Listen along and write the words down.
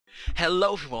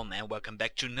Hello everyone and welcome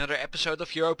back to another episode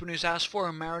of Europa Universalis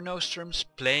for Mare Nostrum's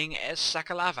playing as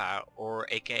Sakalava, or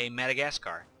aka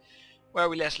Madagascar. Where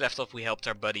we last left off, we helped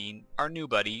our new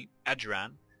buddy,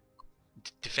 Adjuran,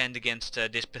 defend against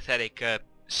this pathetic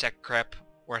sack crap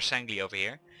or Sangli over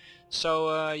here.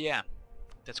 So yeah,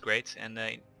 that's great, and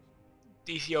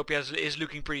Ethiopia is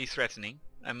looking pretty threatening,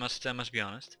 I must be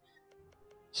honest.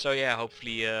 So yeah,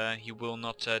 hopefully he will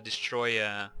not destroy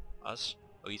us.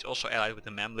 Oh, he's also allied with the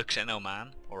Mamluks and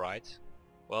Oman. Alright.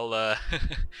 Well,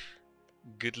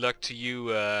 good luck to you,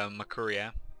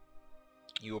 Makuria.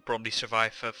 You will probably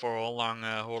survive for a whole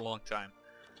long time.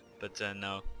 But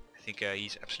no, I think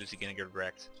he's absolutely gonna get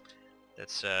wrecked.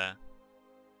 Let's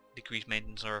decrease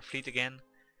maintenance on our fleet again,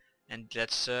 and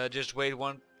let's just wait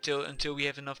until we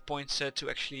have enough points to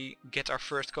actually get our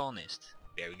first colonist.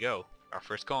 There we go, our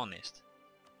first colonist.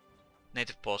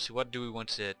 Native policy. What do we want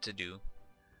to do?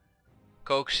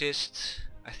 Coexist.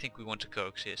 I think we want to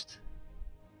coexist.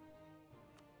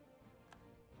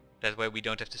 That way we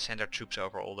don't have to send our troops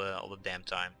over all the damn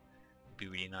time. Would be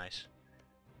really nice.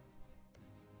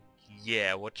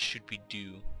 Yeah, what should we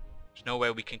do? There's no way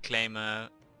we can claim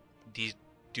these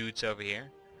dudes over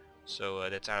here, so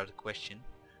that's out of the question.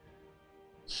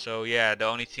 So yeah, the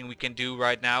only thing we can do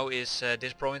right now is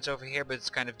this province over here, but it's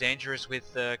kind of dangerous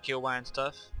with Kilwa and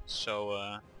stuff. So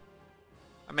I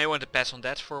may want to pass on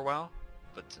that for a while.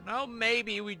 But no,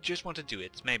 maybe we just want to do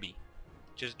it. Maybe.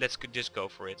 Let's just go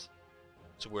for it.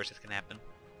 It's the worst that can happen.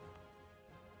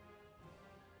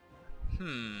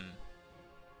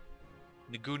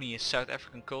 Nguni is South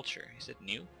African culture. Is that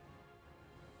new?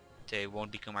 They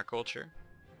won't become our culture?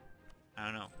 I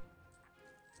don't know.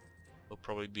 Will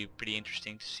probably be pretty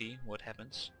interesting to see what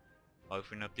happens. Well,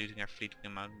 if we're not losing our fleet, we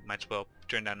might as well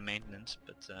turn down the maintenance.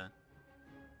 But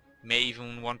may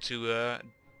even want to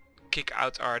kick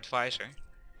out our advisor.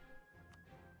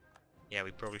 Yeah,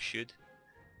 we probably should.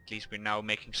 At least we're now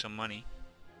making some money.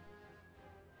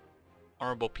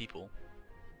 Honorable people.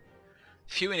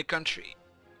 Few are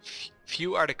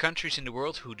the countries in the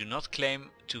world who do not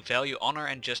claim to value honor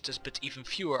and justice, but even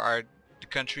fewer are the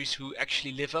countries who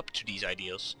actually live up to these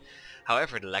ideals.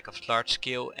 However, the lack of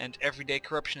large-scale and everyday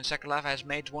corruption in Sakalava has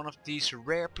made one of these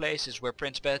rare places where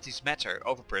principalities matter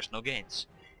over personal gains.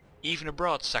 Even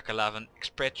abroad, Sakalavan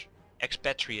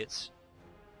expatriates,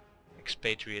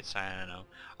 I don't know,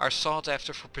 are sought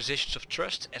after for positions of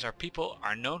trust, as our people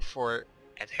are known for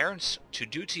adherence to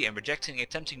duty and rejecting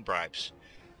tempting bribes.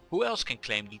 Who else can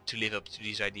claim to live up to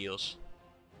these ideals?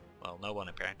 Well, no one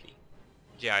apparently.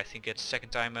 Yeah, I think it's the second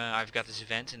time I've got this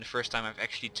event, and the first time I've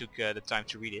actually took the time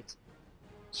to read it.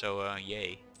 So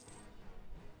yay.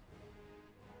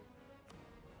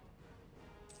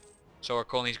 So our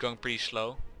colony is going pretty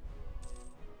slow.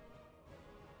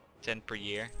 10 per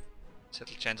year.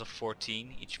 Settle chance of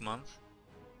 14 each month.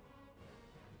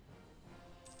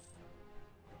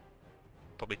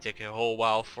 Probably take a whole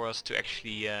while for us to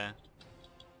actually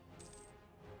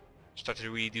start to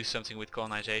really do something with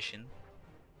colonization.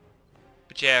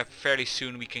 But yeah, fairly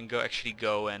soon we can actually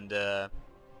go and already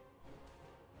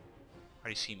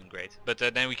seeming great. But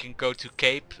then we can go to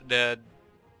Cape, the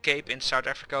Cape in South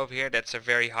Africa over here. That's a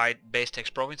very high base tax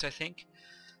province, I think.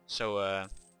 So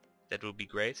that will be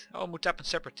great. Oh, Mutapan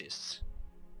separatists.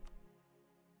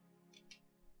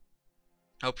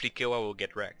 Hopefully Kilwa will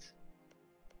get wrecked.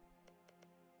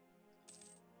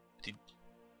 But he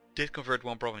did convert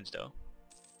one province though.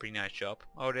 Pretty nice job.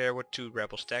 Oh, there were 2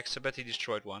 rebel stacks. I bet he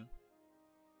destroyed one.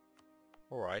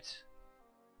 Alright.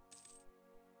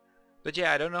 But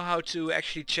yeah, I don't know how to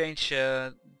actually change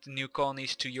the new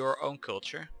colonies to your own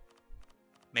culture.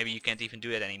 Maybe you can't even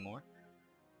do that anymore.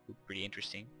 Pretty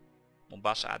interesting.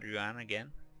 Mombasa Adrian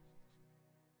again.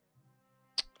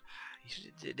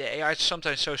 The AI is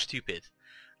sometimes so stupid.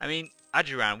 I mean,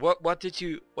 Adrian, what did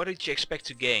you expect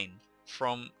to gain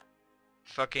from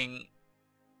fucking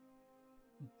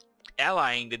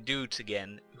allying the dudes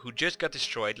again who just got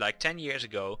destroyed like 10 years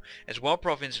ago as one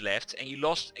province left, and you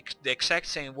lost the exact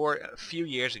same war a few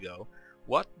years ago?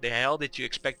 What the hell did you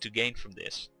expect to gain from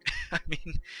this? I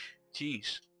mean,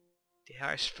 jeez. The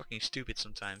AI is fucking stupid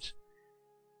sometimes.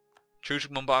 Truce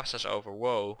with Mombasa's over.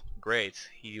 Whoa,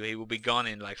 great. He will be gone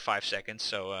in like 5 seconds,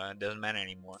 so it doesn't matter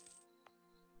anymore.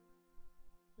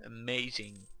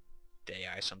 Amazing. The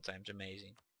AI is sometimes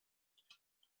amazing.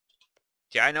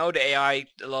 Yeah, I know the AI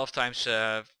a lot of times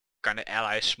kind of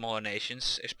allies smaller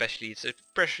nations. It's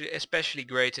especially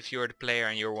great if you're the player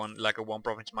and you're like a one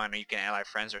province miner. You can ally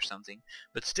friends or something.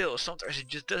 But still, sometimes it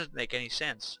just doesn't make any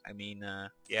sense. I mean,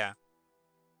 yeah.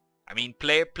 I mean,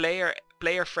 player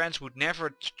friends would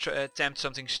never attempt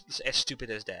something as stupid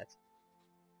as that.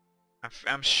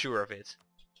 I'm sure of it.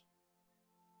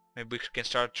 Maybe we can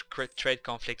start trade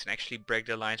conflicts and actually break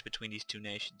the lines between these two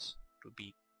nations. It would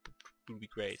be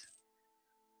great.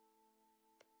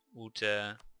 Would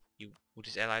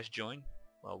his allies join?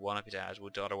 Well, one of his allies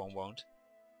would, the other one won't.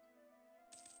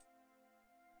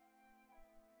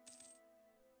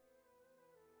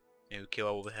 Maybe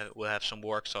Kilwa will have some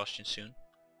war exhaustion soon.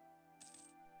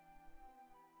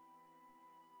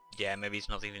 Yeah, maybe it's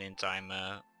not even in time.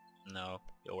 No,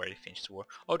 he already finished the war.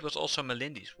 Oh, it was also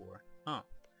Melindy's war. Oh,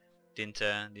 didn't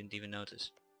even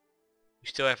notice. We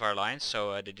still have our alliance,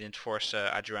 so they didn't force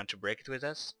Ajuran to break it with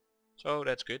us. So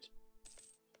that's good.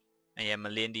 And yeah,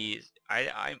 Melindy,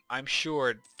 I'm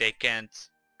sure they can't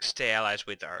stay allies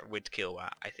with Kilwa.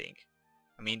 I think.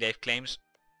 I mean, they've claims.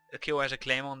 Kilwa has a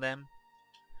claim on them.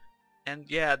 And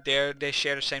yeah, they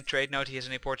share the same trade node. He has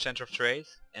an import center of trade,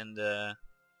 and the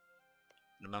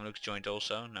Mamluks joined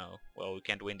also. No, well, we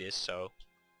can't win this, so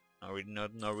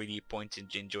no really point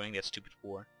in joining that stupid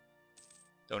war.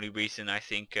 The only reason I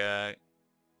think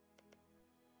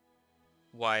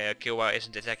why Kilwa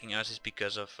isn't attacking us is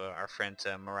because of our friend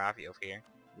Moravi over here,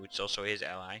 which is also his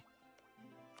ally.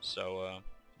 So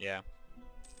yeah,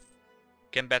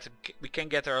 we can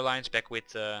get our alliance back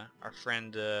with our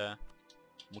friend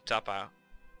Mutapa.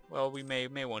 Well, we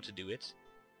may want to do it.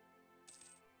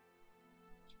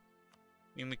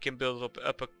 I mean, we can build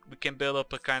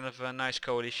up a kind of a nice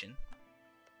coalition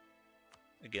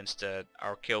against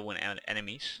our Kilwan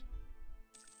enemies.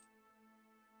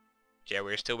 Yeah,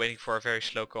 we're still waiting for a very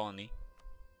slow colony.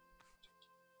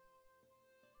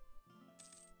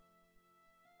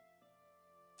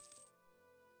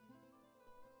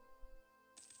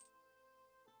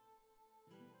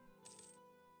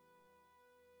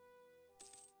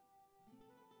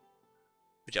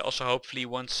 But yeah, also hopefully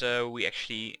once we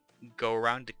actually go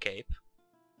around the Cape,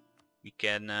 we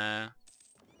can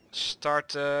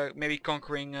start maybe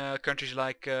conquering countries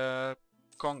like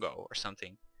Congo or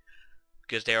something.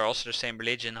 Because they are also the same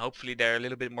religion. Hopefully they're a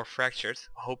little bit more fractured.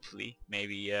 Hopefully,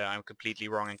 maybe I'm completely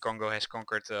wrong and Congo has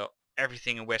conquered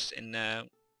everything in the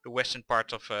western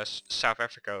part of South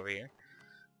Africa over here.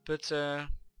 But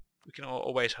we can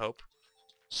always hope.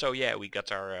 So yeah, we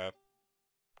got our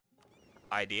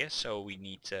idea. So we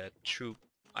need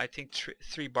I think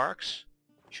three barks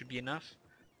should be enough.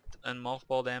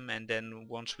 Unmothball them, and then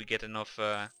once we get enough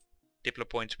diplo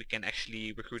points, we can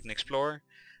actually recruit an explorer.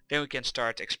 Then we can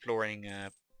start exploring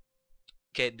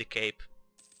the Cape.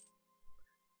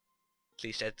 At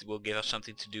least that will give us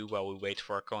something to do while we wait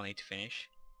for our colony to finish.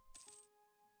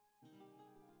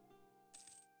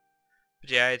 But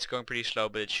yeah, it's going pretty slow,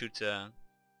 but it should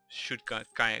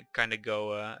kind of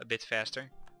go a bit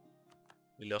faster.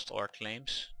 We lost all our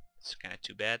claims. It's kind of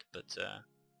too bad, but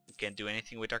we can't do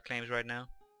anything with our claims right now.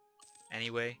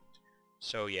 Anyway,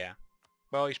 so yeah.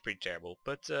 Well, he's pretty terrible,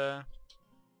 but better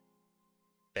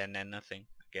than nothing,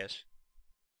 I guess.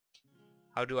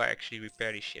 How do I actually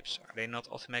repair these ships? Are they not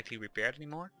automatically repaired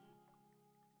anymore?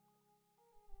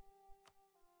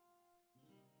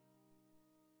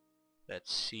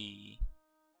 Let's see.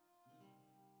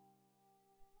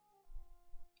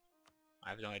 I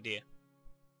have no idea.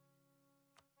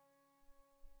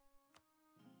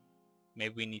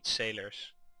 Maybe we need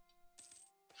sailors.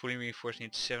 Fully reinforced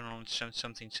needs 700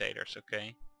 something sailors,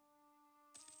 okay.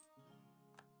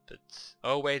 But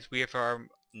oh wait, we have our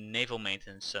naval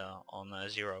maintenance on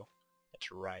 0.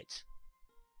 That's right.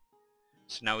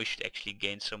 So now we should actually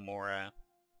gain some more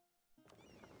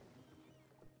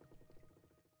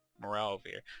morale over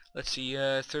here. Let's see,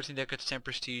 13 decades, 10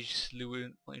 prestige,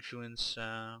 influence.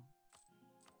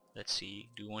 Let's see,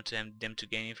 do we want them to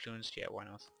gain influence? Yeah, why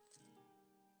not?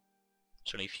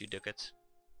 It's only a few ducats.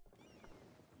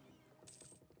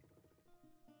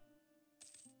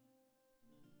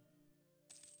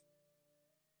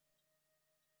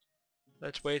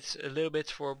 Let's wait a little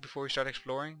bit before we start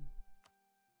exploring.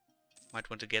 Might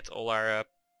want to get all our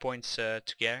points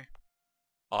together.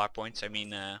 All our points, I mean,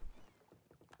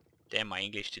 damn, my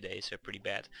English today is pretty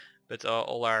bad. But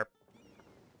all our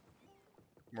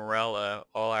morale,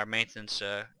 all our maintenance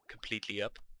completely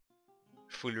up.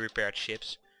 Fully repaired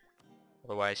ships.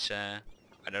 Otherwise, I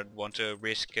don't want to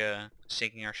risk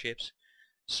sinking our ships.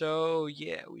 So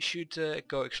yeah, we should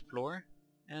go explore,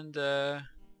 and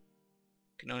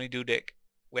can only do the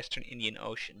Western Indian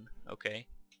Ocean. Okay.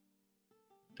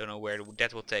 Don't know where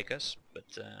that will take us,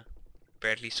 but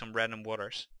apparently some random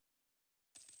waters.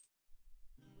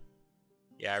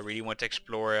 Yeah, I really want to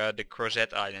explore the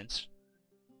Crozet Islands.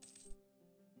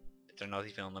 They're not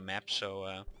even on the map,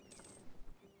 so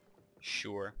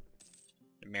sure.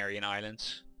 The Marian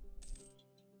Islands.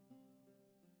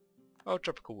 Oh,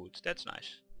 tropical wood, that's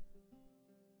nice.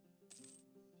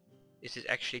 Is this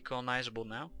actually colonizable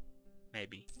now?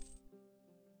 Maybe.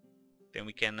 Then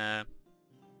we can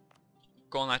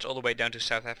colonize all the way down to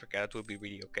South Africa. That would be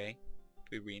really okay. Would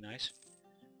be really nice.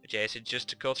 But yeah, is it just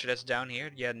the culture that's down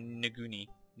here? Yeah, Nguni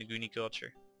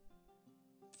culture.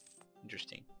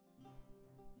 Interesting.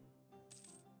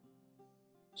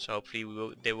 So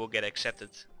hopefully they will get accepted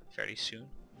fairly soon.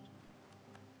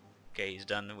 Okay, he's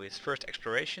done with first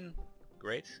exploration.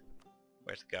 Great.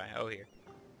 Where's the guy? Oh, here.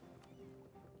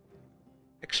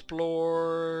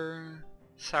 Explore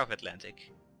South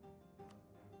Atlantic.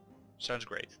 Sounds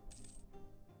great.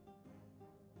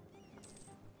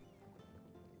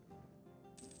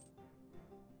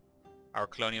 Our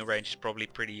colonial range is probably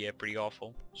pretty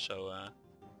awful, so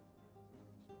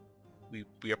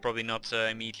we are probably not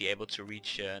immediately able to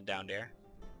reach down there.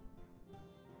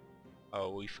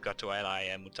 Oh, we forgot to ally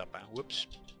Mutapa. Whoops.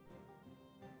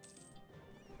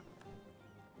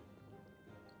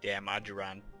 Damn,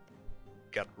 Ajuran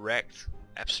got wrecked.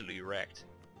 Absolutely wrecked.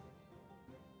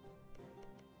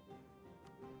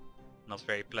 Not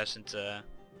very pleasant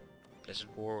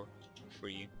war for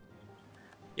you.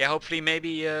 Yeah, hopefully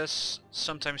maybe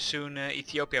sometime soon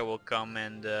Ethiopia will come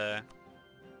and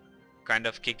kind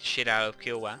of kick the shit out of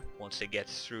Kilwa once they get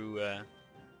through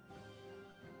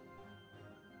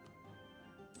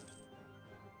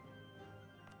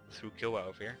through Kilwa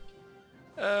over here.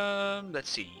 Let's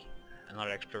see.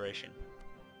 Another exploration.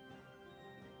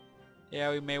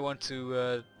 Yeah, we may want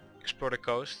to explore the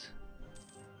coast.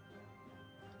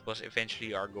 It was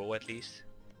eventually our goal at least.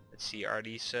 Let's see, are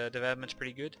these developments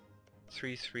pretty good?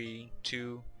 3, 3,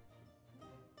 2.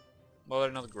 Well,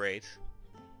 they're not great.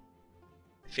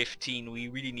 15, we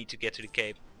really need to get to the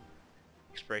Cape.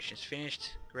 Exploration's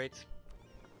finished, great.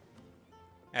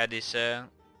 This a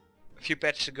few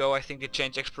patches ago I think they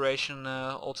changed exploration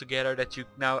altogether, that you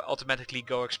now automatically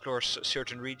go explore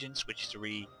certain regions, which is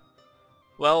really...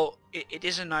 Well, it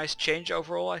is a nice change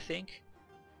overall, I think.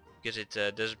 Because it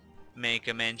does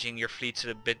make managing your fleets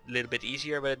a little bit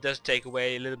easier, but it does take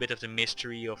away a little bit of the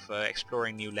mystery of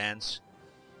exploring new lands,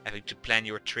 having to plan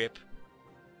your trip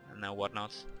and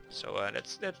whatnot. So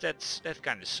that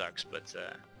kind of sucks, but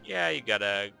yeah, you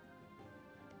gotta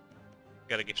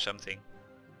give something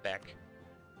back.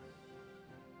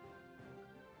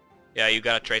 Yeah, you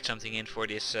gotta trade something in for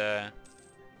this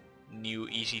new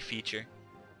easy feature.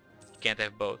 You can't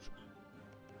have both.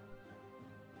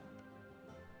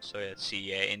 So let's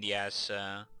see, India's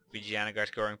Vijayanagar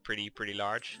is growing pretty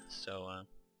large, so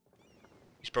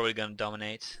he's probably gonna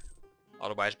dominate.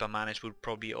 Otherwise Bamanis would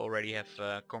probably already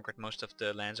have conquered most of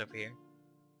the lands over here.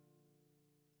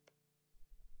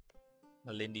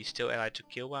 Malindi's still allied to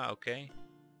Kilwa, okay.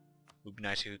 Would be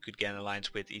nice if we could get an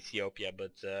alliance with Ethiopia,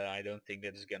 but I don't think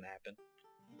that is gonna happen.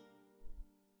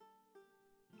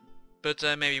 But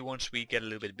maybe once we get a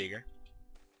little bit bigger.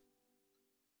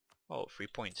 Oh, 3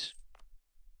 points.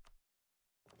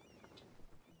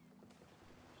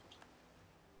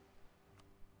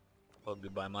 Well,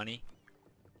 goodbye money.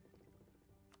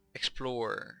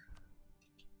 Explore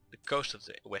the coast of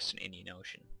the Western Indian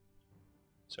Ocean.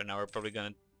 So now we're probably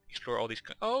gonna explore all these...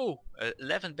 Oh!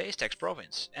 11 base tax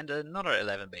province. And another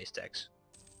 11 base tax.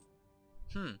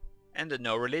 And the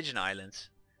no religion islands.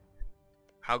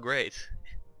 How great.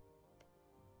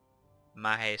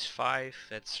 Mahe is 5.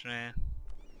 That's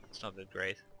it's not that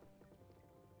great.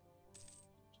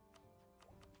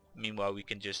 Meanwhile we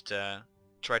can just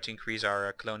try to increase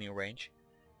our colonial range.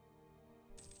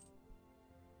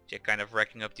 Yeah, kind of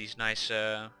racking up these nice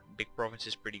big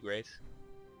provinces, pretty great.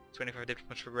 25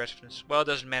 diplomats for aggressiveness. Well, it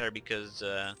doesn't matter because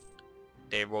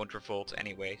they won't revolt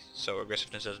anyway, so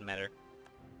aggressiveness doesn't matter.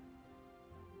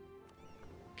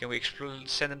 Can we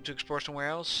send them to explore somewhere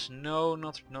else? No,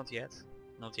 not yet.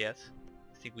 Not yet.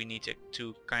 I think we need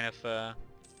to kind of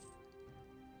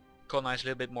colonize a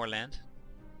little bit more land.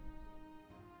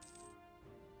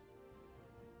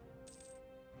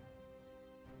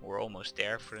 We're almost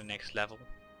there for the next level.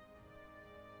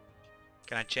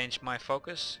 Can I change my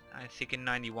focus? I think in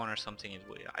 91 or something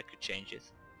I could change it.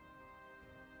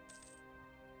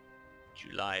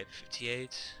 July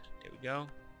 58. There we go.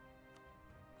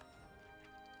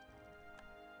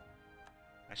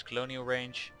 Nice colonial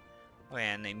range. Oh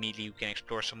yeah, and immediately we can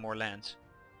explore some more lands.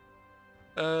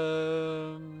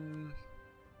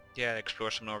 Yeah,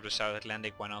 explore some North or South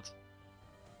Atlantic, why not?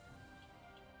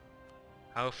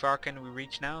 How far can we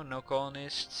reach now? No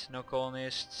colonists, no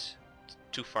colonists.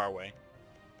 Too far away.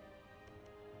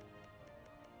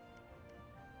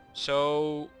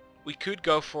 So we could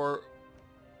go for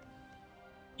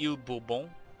Ile Bourbon.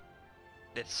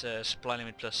 That's supply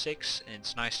limit +6 and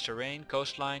it's nice terrain,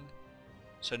 coastline.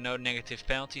 So no negative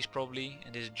penalties probably,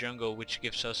 and this jungle which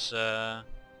gives us so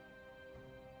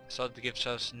it gives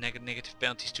us negative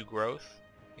penalties to growth.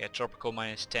 Yeah, tropical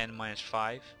 -10,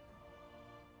 -5.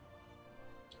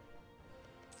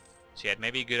 So yeah, it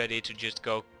may be a good idea to just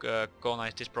go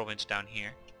colonize this province down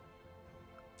here.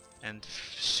 And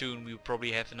soon we'll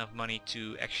probably have enough money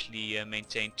to actually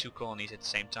maintain 2 colonies at the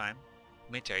same time.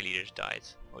 Military leaders died.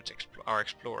 Oh, it's our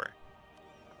explorer.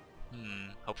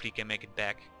 Hopefully he can make it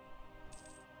back.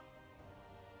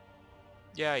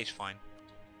 Yeah, he's fine.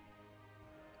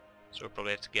 So we'll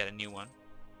probably have to get a new one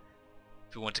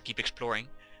if we want to keep exploring.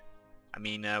 I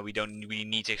mean, we don't really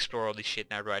need to explore all this shit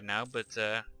right now, but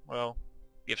well,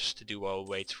 gives us to do while we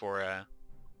wait for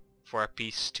our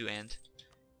peace to end.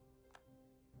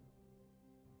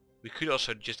 We could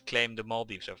also just claim the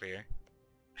Maldives over here.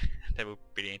 That would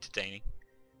be pretty entertaining.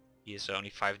 He has only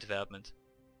 5 development.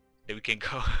 Then we can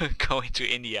go into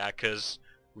India, cause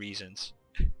reasons.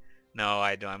 No,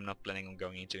 I'm not planning on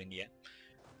going into India.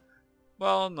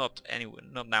 Well, not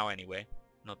now anyway.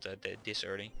 Not this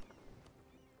early.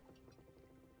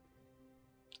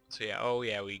 So yeah, oh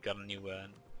yeah, we got a new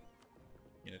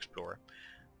explorer.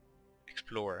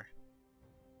 Explorer.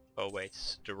 Oh wait,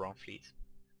 it's the wrong fleet.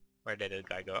 Where did the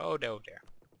guy go? Oh, they're over there.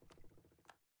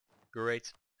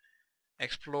 Great.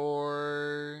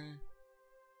 Explore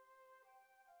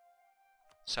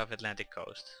South Atlantic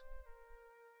coast.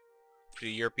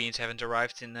 The Europeans haven't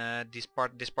arrived in this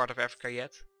part of Africa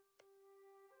yet,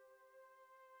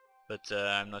 but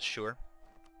I'm not sure.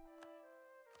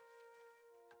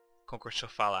 Conquer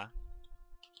Sofala.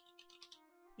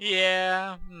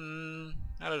 Yeah,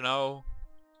 I don't know.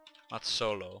 Not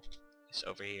Solo is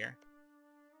over here.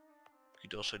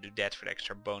 Could also do that for the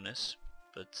extra bonus,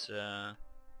 but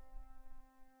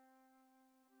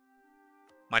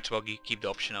might as well keep the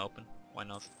option open. Why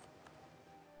not?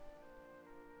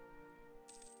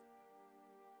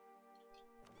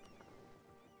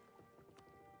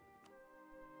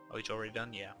 Oh, it's already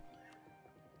done? Yeah.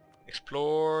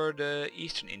 Explore the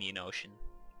Eastern Indian Ocean.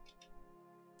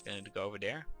 Gonna go over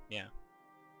there? Yeah.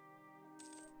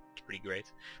 It's pretty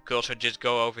great. Could also just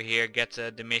go over here, get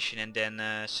the mission, and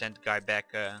then send the guy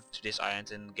back to this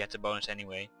island and get the bonus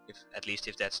anyway. At least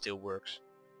if that still works.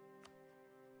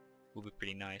 Would be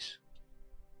pretty nice.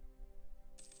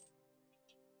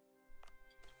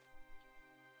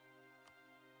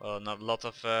 Well, not a lot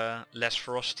of less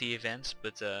ferocity events,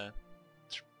 but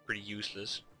it's pretty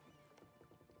useless.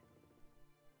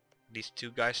 These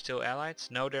 2 guys still allied?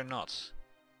 No, they're not.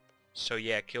 So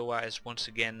yeah, Kilwa is once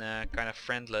again kind of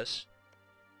friendless.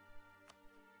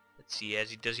 Let's see,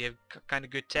 does he have kind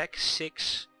of good tech?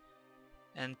 6,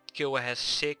 and Kilwa has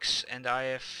 6, and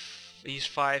he's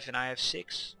 5 and I have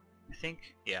 6, I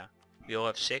think. Yeah, we all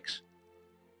have 6.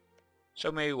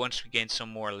 So maybe once we gain some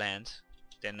more land,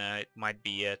 then it might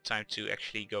be time to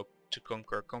actually go to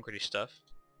conquer this stuff.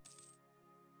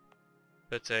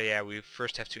 But yeah, we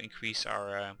first have to increase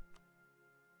our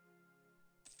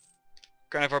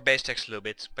kind of our base tax a little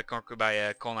bit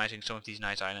by colonizing some of these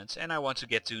nice islands. And I want to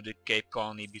get to the Cape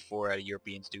Colony before the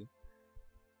Europeans do.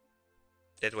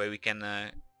 That way we can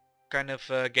kind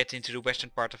of get into the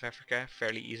western part of Africa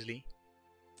fairly easily.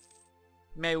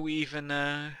 Maybe we even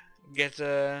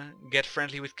get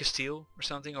friendly with Castile or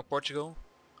something, or Portugal.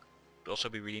 Would also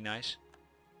be really nice.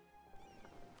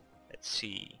 Let's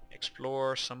see,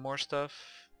 explore some more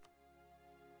stuff.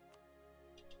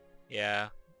 Yeah,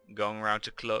 going around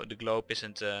the globe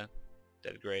isn't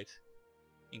that great.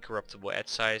 Incorruptible ad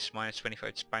size,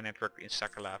 -25 spy network in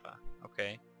Sakalava.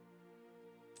 Okay.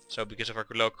 So because of our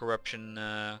low corruption,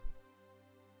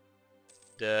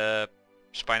 the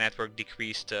spy network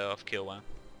decreased of Kilwa.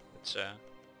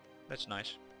 That's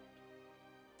nice.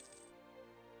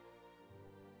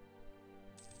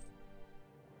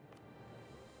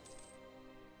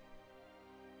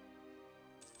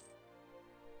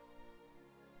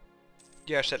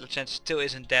 Yeah, our settler chance still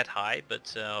isn't that high, but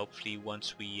hopefully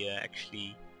once we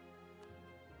actually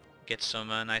get some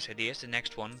nice ideas, the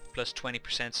next one, plus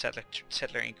 20%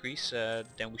 settler increase,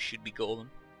 then we should be golden.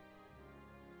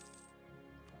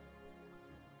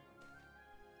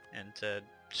 And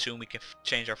soon we can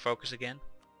change our focus again.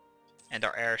 And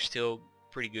our air is still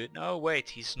pretty good. No, wait,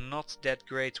 he's not that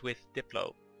great with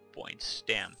Diplo points.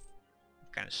 Damn,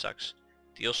 it kind of sucks.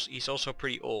 He's also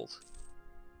pretty old.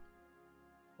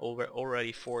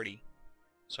 Already 40.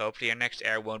 So hopefully our next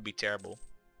air won't be terrible.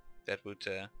 That would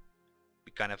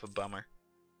be kind of a bummer.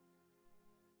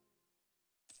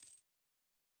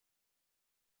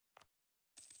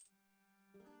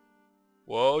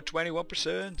 Whoa,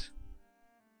 21%!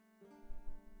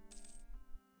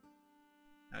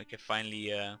 Now we can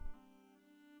finally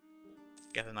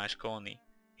Get a nice colony.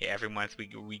 Yeah, every month we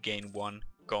regain 1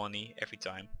 colony every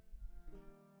time.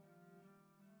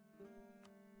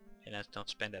 And let's not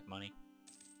spend that money.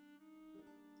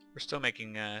 We're still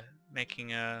making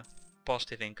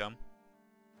positive income.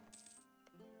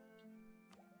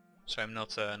 So I'm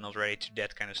not ready to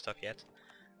that kind of stuff yet.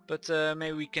 But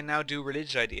maybe we can now do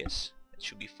religious ideas. That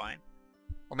should be fine.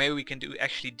 Or maybe we can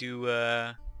actually do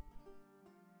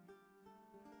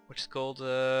what's it called,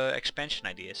 expansion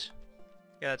ideas.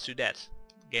 Yeah, let's do that.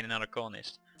 Gain another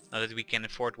colonist. Not that we can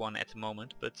afford one at the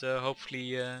moment, but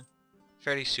hopefully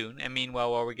fairly soon. And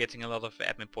meanwhile, while we're getting a lot of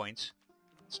admin points,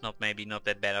 it's maybe not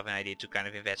that bad of an idea to kind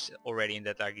of invest already in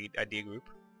that idea group.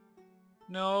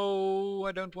 No,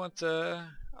 I don't want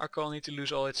our colony to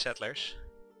lose all its settlers.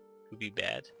 Would be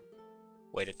bad.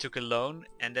 Wait, I took a loan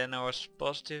and then I was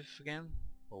positive again?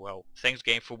 Oh well, thanks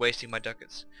game for wasting my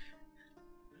ducats.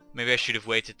 Maybe I should have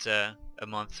waited a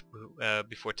month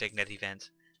before taking that event,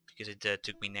 because it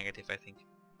took me negative, I think.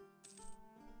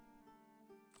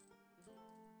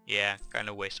 Yeah, kind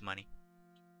of waste of money.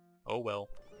 Oh well.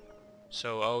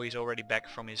 So, oh, he's already back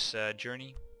from his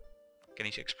journey. Can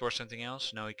he explore something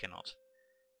else? No, he cannot.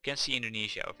 You can see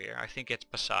Indonesia over here. I think it's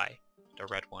Pasai, the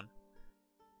red one.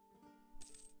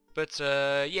 But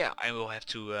yeah, I will have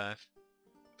to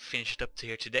finish it up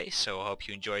here today. So I hope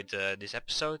you enjoyed this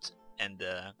episode, and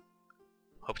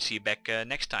hope to see you back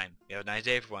next time. You have a nice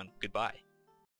day, everyone. Goodbye.